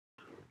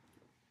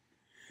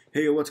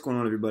Hey, what's going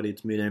on, everybody?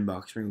 It's me,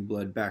 Inbox, Ring of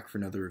Blood, back for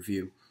another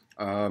review.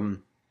 I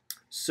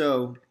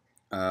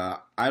don't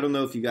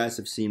know if you guys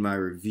have seen my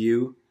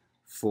review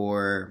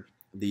for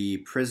the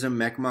Prism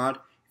mech mod.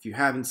 If you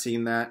haven't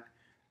seen that,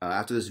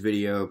 after this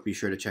video, be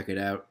sure to check it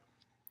out.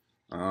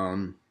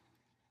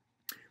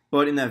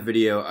 But in that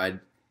video, I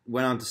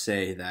went on to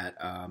say that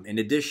in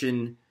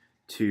addition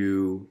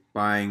to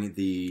buying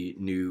the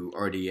new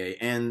RDA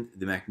and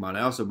the mech mod,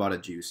 I also bought a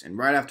juice. And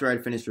right after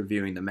I'd finished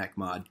reviewing the mech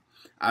mod,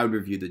 I would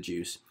review the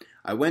juice.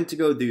 I went to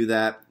go do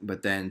that,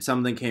 but then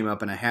something came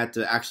up and I had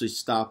to actually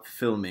stop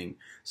filming.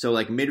 So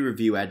like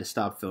mid-review, I had to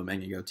stop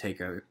filming and go take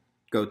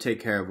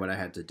care of what I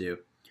had to do.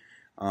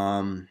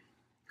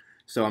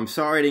 So I'm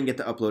sorry I didn't get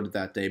to upload it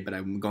that day, but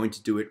I'm going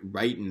to do it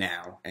right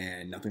now,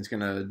 and nothing's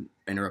going to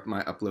interrupt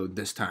my upload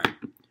this time.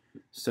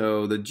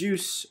 So the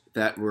juice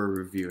that we're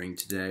reviewing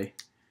today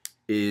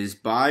is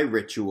by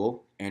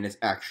Ritual, and it's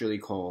actually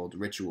called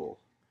Ritual.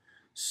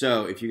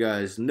 So if you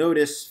guys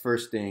notice,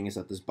 first thing is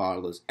that this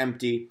bottle is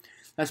empty.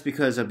 That's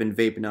because I've been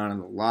vaping on it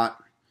a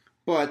lot,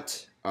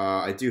 but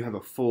I do have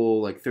a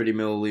full like 30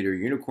 milliliter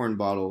unicorn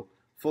bottle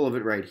full of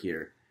it right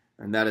here,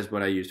 and that is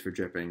what I used for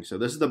dripping. So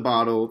this is the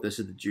bottle, this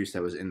is the juice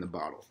that was in the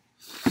bottle.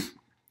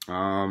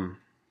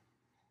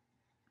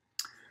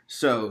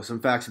 So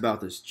some facts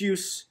about this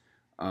juice.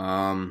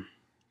 It's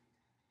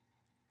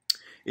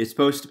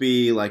supposed to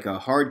be like a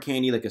hard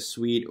candy, like a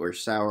sweet or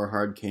sour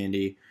hard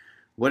candy.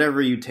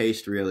 Whatever you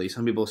taste, really.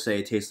 Some people say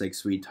it tastes like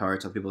Sweet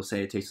Tarts. Some people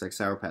say it tastes like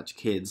Sour Patch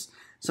Kids.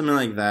 Something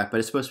like that. But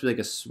it's supposed to be like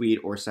a sweet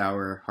or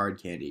sour hard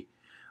candy.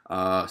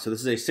 So this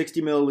is a 60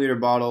 milliliter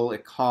bottle.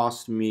 It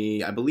cost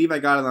me, I believe I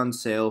got it on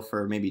sale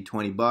for maybe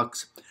 20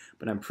 bucks.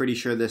 But I'm pretty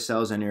sure this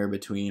sells anywhere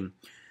between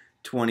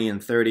 20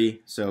 and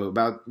 30. So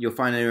you'll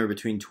find anywhere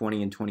between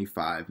 20 and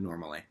 25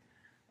 normally.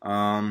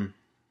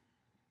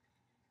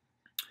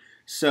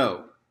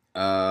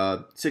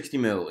 60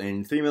 mil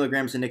and 3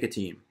 milligrams of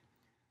nicotine.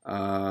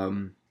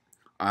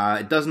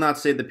 It does not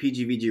say the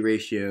PG-VG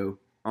ratio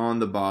on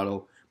the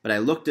bottle, but I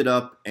looked it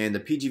up, and the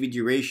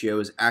PG-VG ratio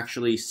is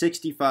actually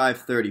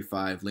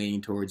 65-35,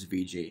 leaning towards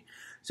VG.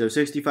 So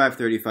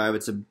 65-35,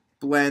 it's a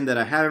blend that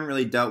I haven't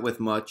really dealt with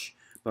much,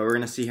 but we're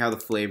going to see how the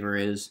flavor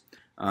is.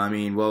 I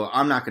mean, well,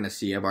 I'm not going to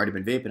see. I've already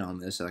been vaping on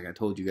this, like I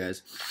told you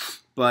guys.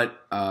 But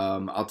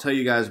I'll tell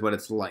you guys what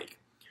it's like.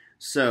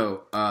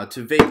 So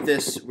to vape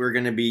this, we're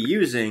going to be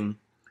using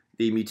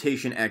the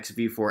Mutation X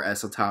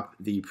V4S atop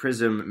the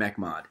Prism mech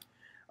mod.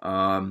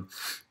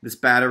 This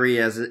battery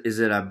is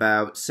at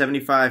about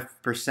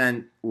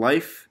 75%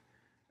 life,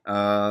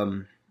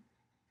 but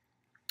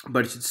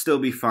it should still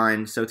be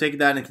fine. So take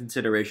that into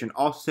consideration.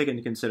 Also take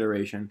into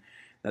consideration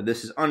that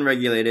this is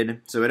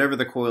unregulated, so whatever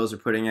the coils are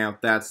putting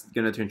out, that's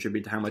going to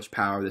contribute to how much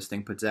power this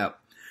thing puts out.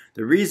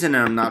 The reason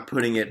I'm not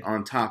putting it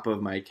on top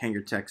of my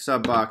Kangertech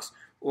sub box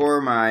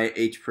or my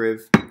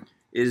HPriv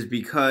is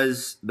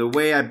because the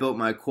way I built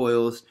my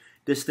coils,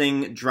 this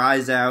thing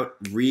dries out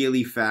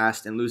really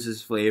fast and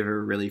loses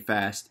flavor really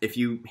fast if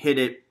you hit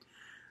it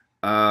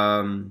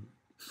at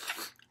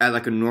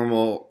like a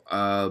normal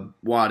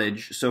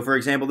wattage. So for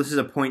example, this is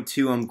a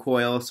 0.2 ohm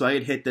coil, so I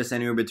could hit this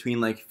anywhere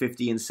between like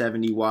 50 and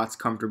 70 watts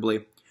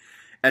comfortably.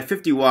 At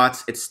 50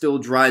 watts, it still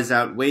dries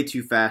out way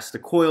too fast. The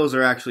coils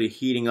are actually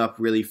heating up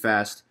really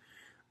fast,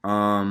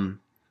 so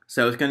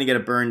it's going to get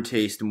a burn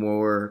taste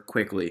more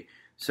quickly.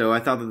 So I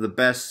thought that the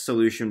best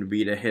solution would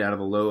be to hit out of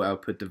a low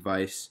output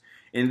device.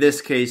 In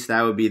this case,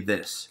 that would be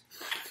this.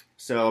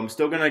 So I'm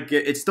still going to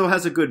get, it still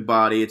has a good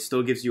body. It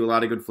still gives you a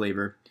lot of good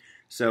flavor.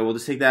 So we'll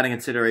just take that in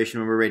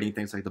consideration when we're rating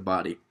things like the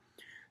body.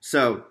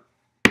 So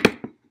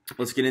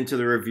let's get into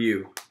the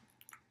review.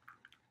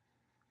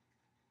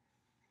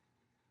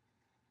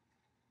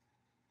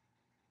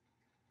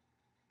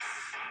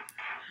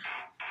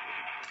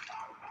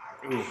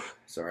 Ooh,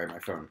 sorry, my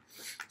phone.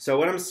 So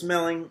what I'm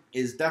smelling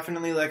is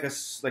definitely like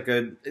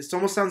it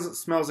almost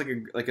smells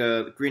like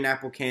a green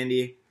apple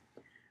candy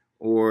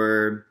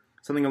or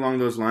something along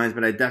those lines,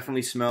 but I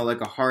definitely smell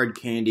like a hard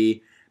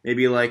candy,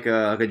 maybe like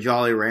a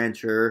Jolly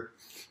Rancher,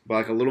 but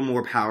like a little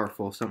more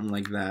powerful, something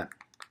like that.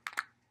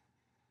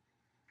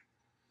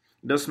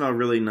 It does smell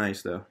really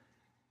nice though.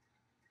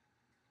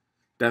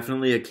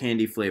 Definitely a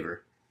candy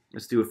flavor.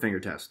 Let's do a finger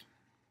test.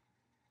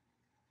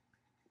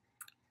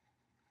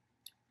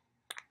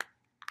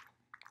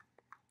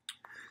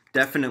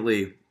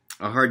 Definitely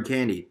a hard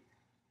candy.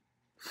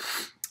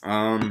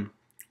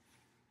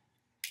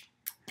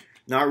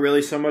 Not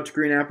really so much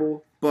green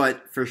apple,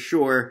 but for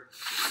sure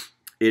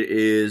it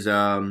is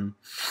definitely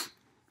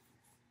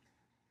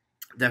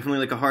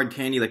like a hard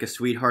candy, like a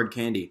sweet hard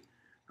candy.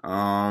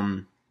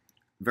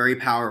 Very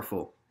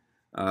powerful,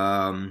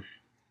 but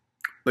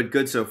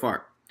good so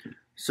far.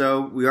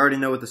 So we already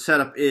know what the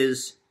setup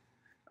is.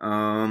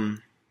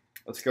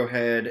 Let's go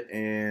ahead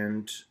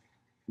and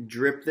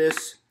drip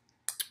this.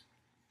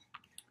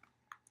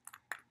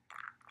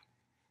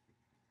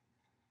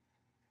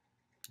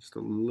 Just a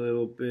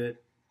little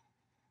bit.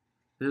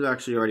 This is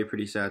actually already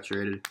pretty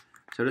saturated,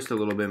 so just a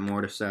little bit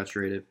more to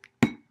saturate it.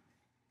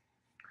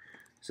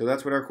 So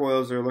that's what our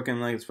coils are looking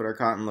like. That's what our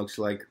cotton looks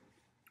like.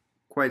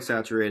 quite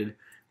saturated. A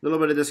little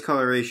bit of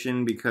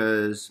discoloration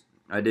because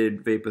I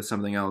did vape with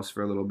something else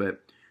for a little bit.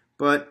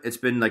 But it's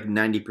been like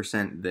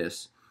 90%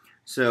 this.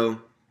 So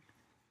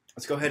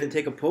let's go ahead and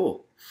take a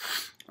pull.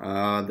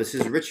 This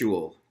is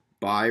Ritual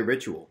by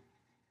Ritual.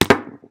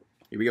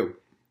 Here we go.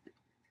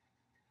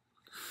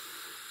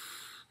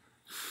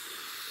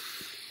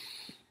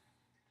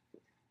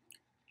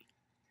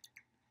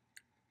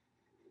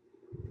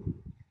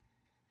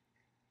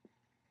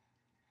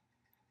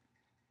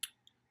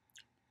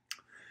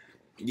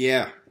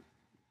 Yeah.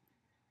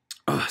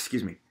 Oh,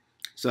 excuse me.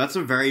 So that's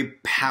a very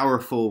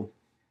powerful,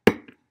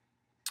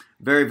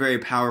 very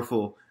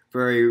powerful,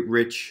 very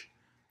rich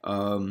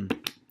hard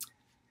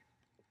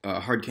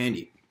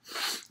candy.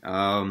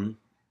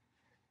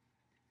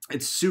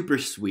 It's super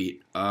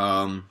sweet.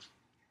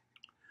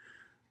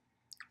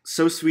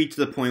 So sweet to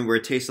the point where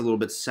it tastes a little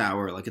bit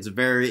sour. Like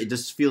it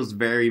just feels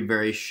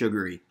very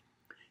sugary.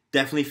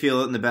 Definitely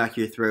feel it in the back of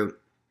your throat,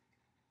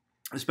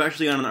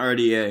 especially on an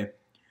RDA.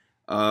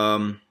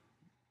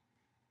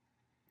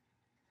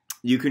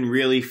 You can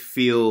really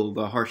feel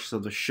the harshness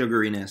of the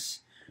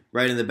sugariness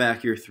right in the back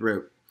of your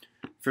throat.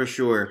 For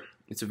sure,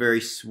 it's a very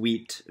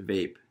sweet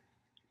vape.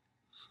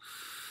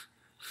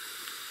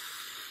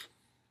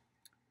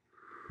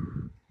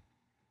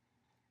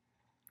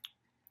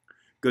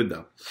 Good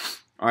though.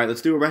 Alright,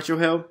 let's do a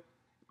retrohale.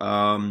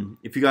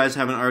 If you guys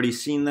haven't already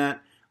seen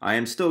that, I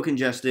am still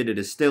congested. It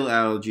is still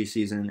allergy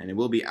season, and it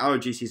will be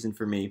allergy season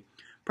for me,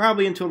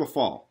 probably until the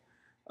fall.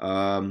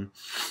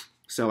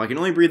 So I can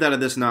only breathe out of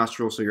this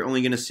nostril, so you're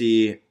only going to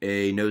see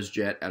a nose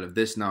jet out of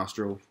this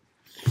nostril,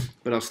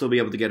 but I'll still be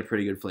able to get a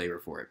pretty good flavor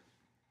for it.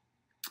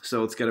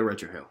 So let's get a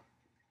retrohale.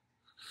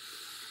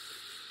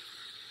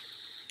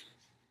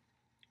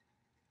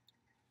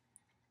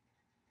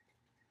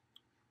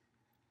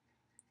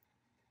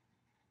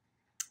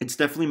 It's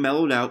definitely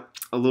mellowed out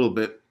a little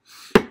bit.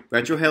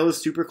 Retrohale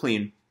is super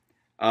clean.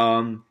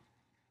 I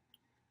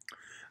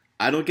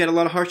don't get a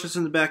lot of harshness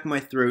in the back of my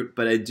throat,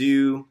 but I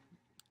do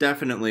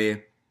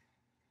definitely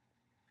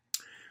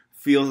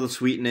feel the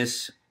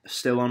sweetness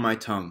still on my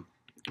tongue.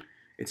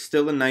 It's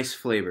still a nice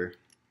flavor.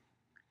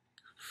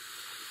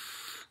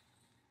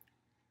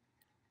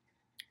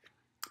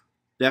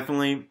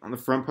 Definitely on the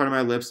front part of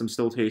my lips, I'm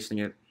still tasting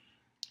it.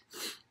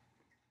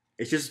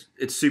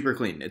 It's super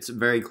clean. It's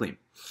very clean.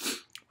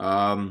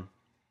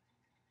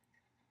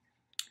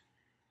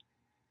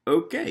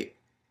 Okay.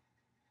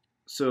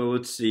 So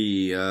let's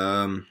see.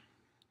 That's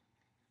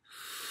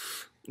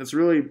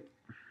really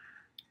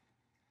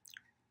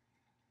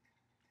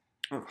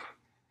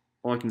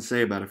all I can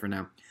say about it for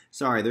now.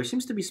 Sorry, there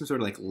seems to be some sort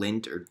of like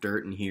lint or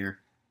dirt in here.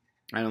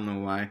 I don't know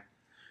why.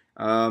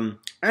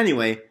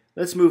 Anyway,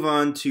 let's move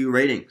on to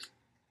ratings.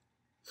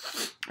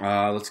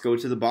 Let's go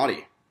to the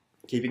body.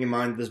 Keeping in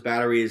mind that this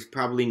battery is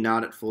probably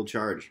not at full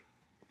charge.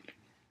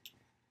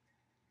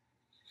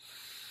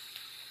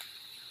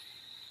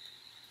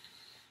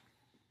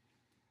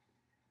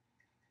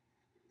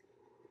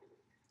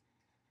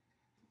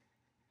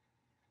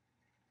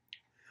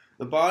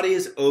 The body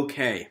is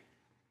okay.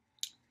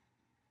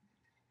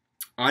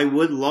 I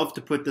would love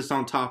to put this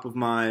on top of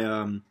my,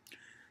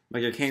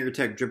 like a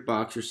Kangertech drip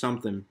box or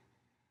something.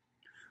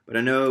 But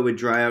I know it would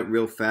dry out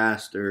real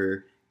fast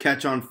or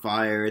catch on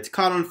fire. It's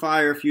caught on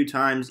fire a few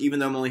times, even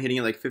though I'm only hitting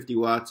it like 50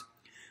 watts.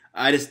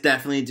 I just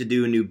definitely need to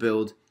do a new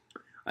build.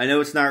 I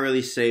know it's not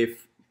really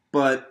safe,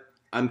 but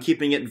I'm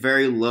keeping it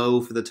very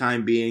low for the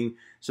time being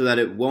so that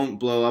it won't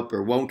blow up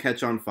or won't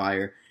catch on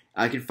fire.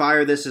 I can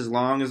fire this as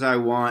long as I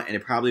want, and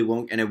it probably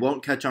won't, and it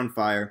won't catch on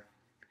fire.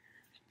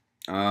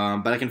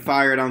 But I can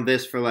fire it on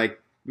this for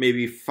like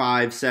maybe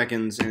 5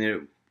 seconds, and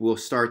it will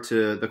start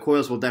to, the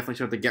coils will definitely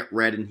start to get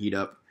red and heat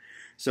up.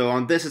 So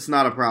on this, it's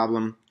not a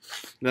problem.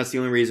 That's the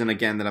only reason,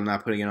 again, that I'm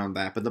not putting it on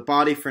that. But the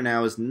body for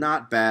now is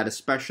not bad,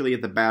 especially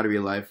at the battery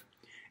life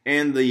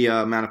and the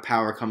amount of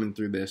power coming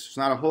through this. There's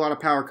not a whole lot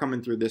of power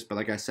coming through this, but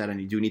like I said, I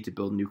do need to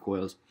build new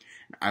coils.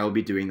 I will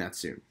be doing that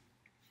soon.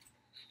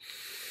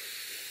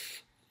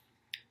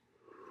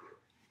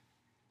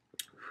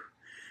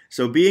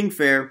 So being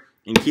fair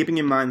and keeping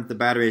in mind that the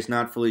battery is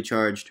not fully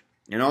charged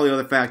and all the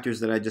other factors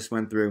that I just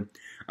went through,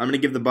 I'm going to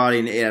give the body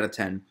an 8 out of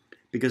 10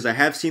 because I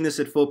have seen this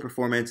at full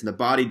performance and the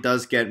body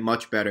does get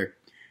much better.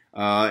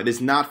 It is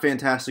not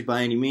fantastic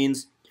by any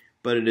means,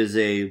 but it is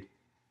a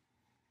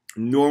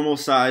normal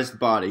sized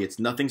body. It's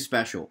nothing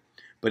special,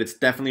 but it's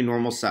definitely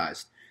normal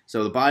sized.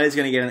 So the body is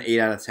going to get an 8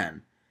 out of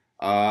 10.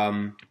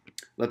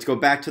 Let's go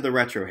back to the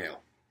retrohale.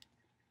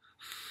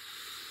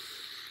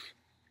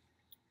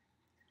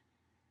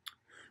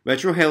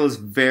 Retrohale is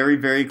very,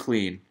 very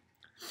clean.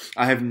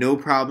 I have no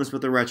problems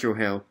with the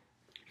retrohale.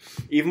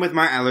 Even with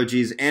my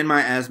allergies and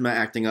my asthma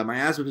acting up. My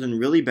asthma has been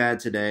really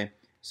bad today.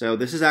 So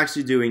this is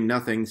actually doing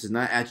nothing. This is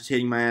not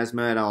agitating my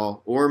asthma at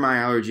all. Or my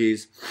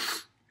allergies.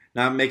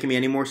 Not making me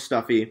any more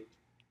stuffy.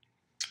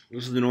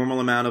 This is the normal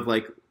amount of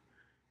like,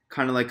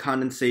 kind of like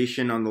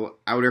condensation on the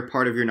outer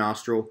part of your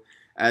nostril.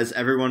 As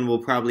everyone will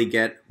probably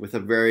get with a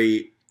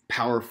very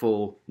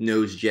powerful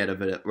nose jet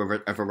of a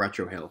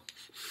retrohale.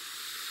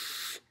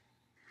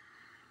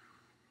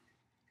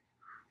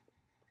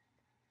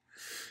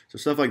 So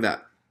stuff like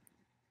that.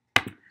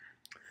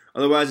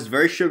 Otherwise, it's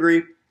very sugary.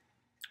 It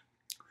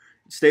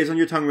stays on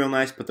your tongue real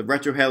nice, but the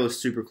retrohale is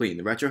super clean.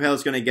 The retrohale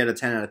is going to get a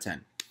 10 out of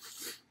 10.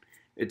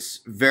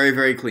 It's very,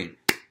 very clean.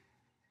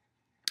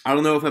 I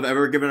don't know if I've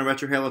ever given a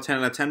retrohale a 10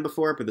 out of 10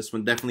 before, but this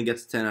one definitely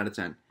gets a 10 out of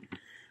 10.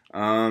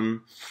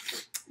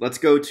 Let's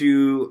go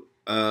to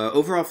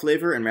overall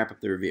flavor and wrap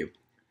up the review.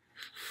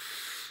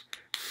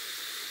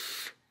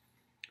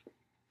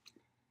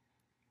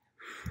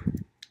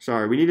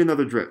 Sorry, we need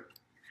another drip.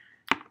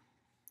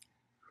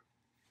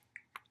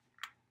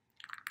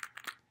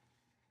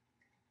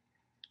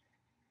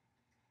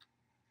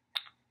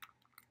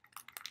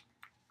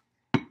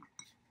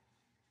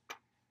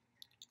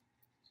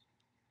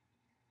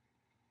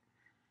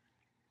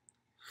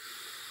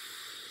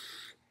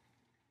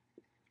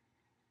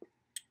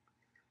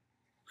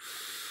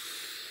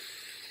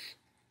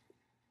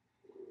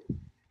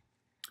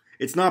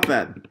 It's not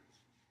bad.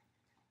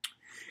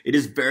 It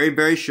is very,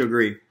 very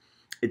sugary.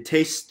 It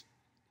tastes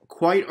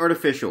quite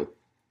artificial,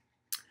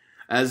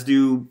 as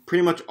do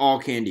pretty much all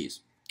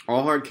candies.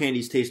 All hard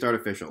candies taste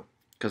artificial,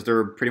 because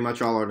they're pretty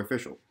much all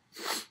artificial.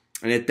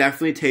 And it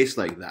definitely tastes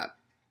like that.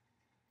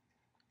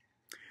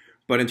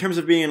 But in terms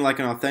of being like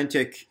an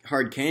authentic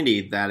hard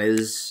candy, that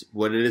is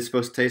what it is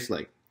supposed to taste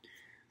like.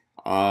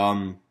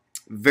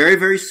 Very,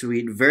 very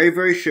sweet, very,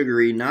 very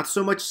sugary, not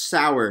so much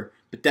sour,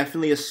 but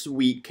definitely a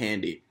sweet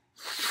candy.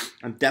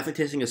 I'm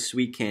definitely tasting a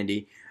sweet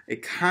candy.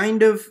 It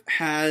kind of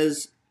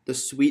has the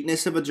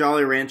sweetness of a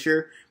Jolly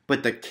Rancher,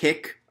 but the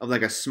kick of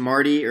like a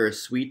Smartie or a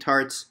Sweet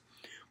Tarts.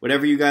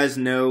 Whatever you guys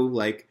know,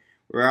 like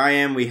where I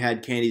am, we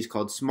had candies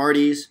called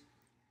Smarties.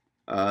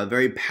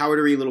 Very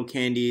powdery little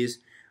candies.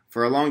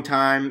 For a long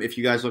time, if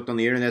you guys looked on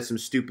the internet, some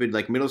stupid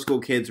like middle school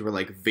kids were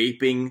like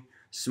vaping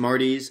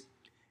Smarties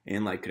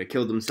and like could have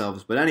killed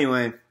themselves. But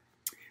anyway,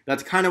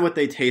 that's kind of what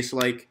they taste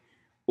like.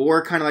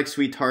 Or kind of like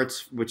Sweet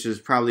Tarts, which is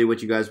probably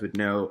what you guys would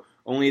know.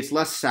 Only it's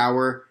less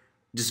sour,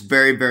 just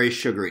very, very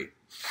sugary.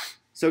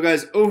 So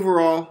guys,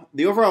 overall,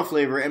 the overall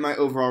flavor and my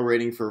overall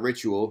rating for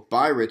Ritual,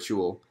 by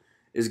Ritual,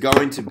 is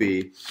going to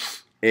be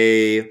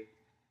I'm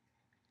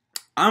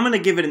going to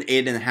give it an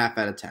 8.5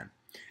 out of 10.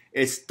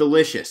 It's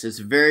delicious. It's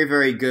very,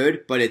 very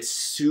good, but it's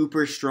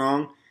super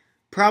strong.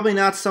 Probably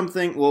not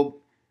something,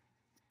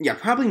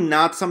 probably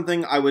not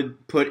something I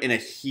would put in a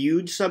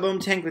huge sub-ohm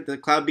tank like the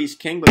Cloud Beast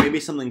King, but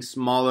maybe something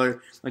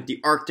smaller, like the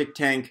Arctic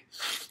tank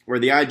or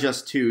the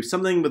iJust 2,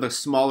 something with a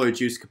smaller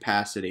juice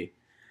capacity.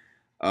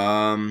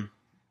 I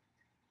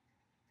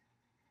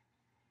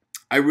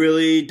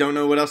really don't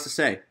know what else to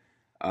say.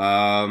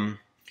 That's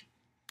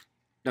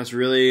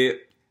really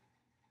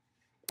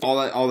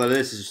all that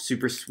is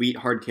super sweet,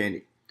 hard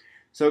candy.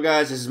 So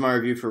guys, this is my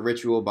review for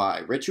Ritual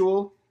by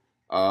Ritual.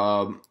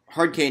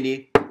 Hard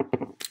candy.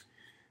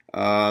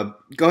 Go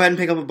ahead and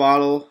pick up a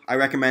bottle. I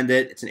recommend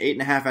it. It's an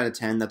 8.5 out of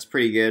 10. That's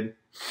pretty good.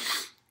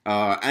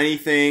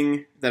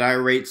 Anything that I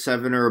rate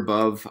 7 or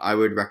above, I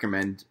would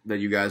recommend that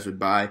you guys would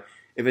buy.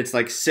 If it's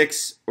like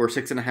 6 or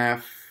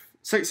 6.5,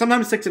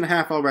 sometimes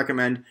 6.5 I'll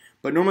recommend,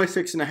 but normally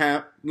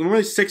 6.5,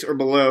 normally 6 or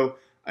below,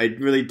 I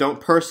really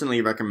don't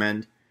personally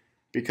recommend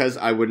because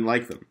I wouldn't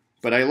like them.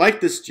 But I like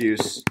this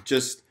juice,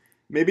 just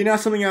maybe not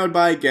something I would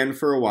buy again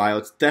for a while.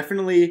 It's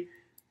definitely...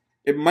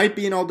 It might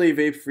be an all-day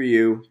vape for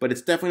you, but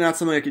it's definitely not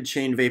something I could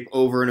chain vape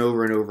over and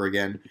over and over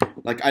again.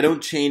 Like, I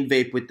don't chain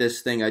vape with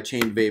this thing. I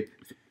chain vape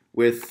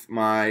with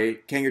my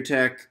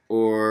Kangertech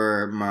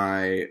or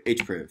my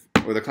HPriv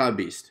or the Cloud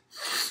Beast.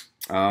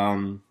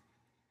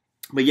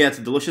 But yeah, it's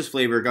a delicious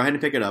flavor. Go ahead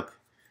and pick it up.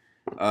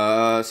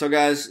 So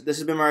guys, this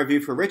has been my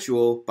review for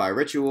Ritual by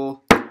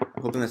Ritual. I'm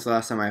hoping that's the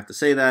last time I have to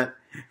say that.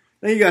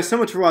 Thank you guys so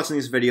much for watching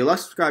this video. Like,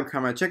 subscribe,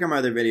 comment, check out my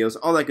other videos,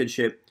 all that good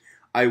shit.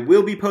 I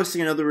will be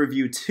posting another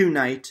review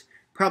tonight.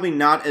 Probably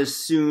not as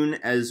soon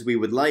as we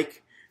would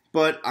like,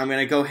 but I'm going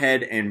to go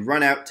ahead and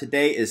run out.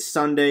 Today is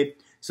Sunday,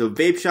 so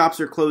vape shops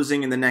are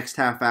closing in the next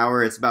half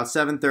hour. It's about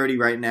 7:30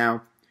 right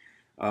now.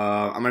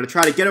 I'm going to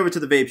try to get over to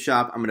the vape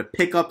shop. I'm going to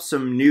pick up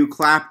some new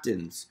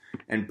Claptons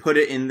and put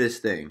it in this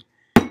thing.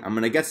 I'm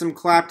going to get some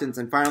Claptons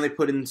and finally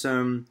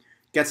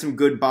get some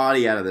good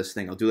body out of this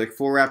thing. I'll do like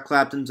 4 wrap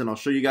Claptons and I'll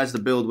show you guys the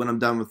build when I'm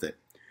done with it.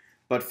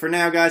 But for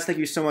now, guys, thank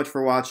you so much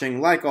for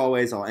watching. Like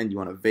always, I'll end you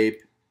on a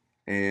vape.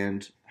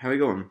 And how are we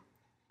going?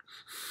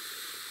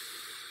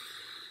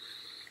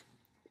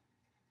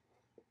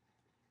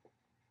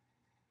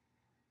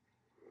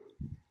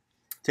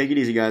 Take it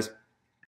easy, guys.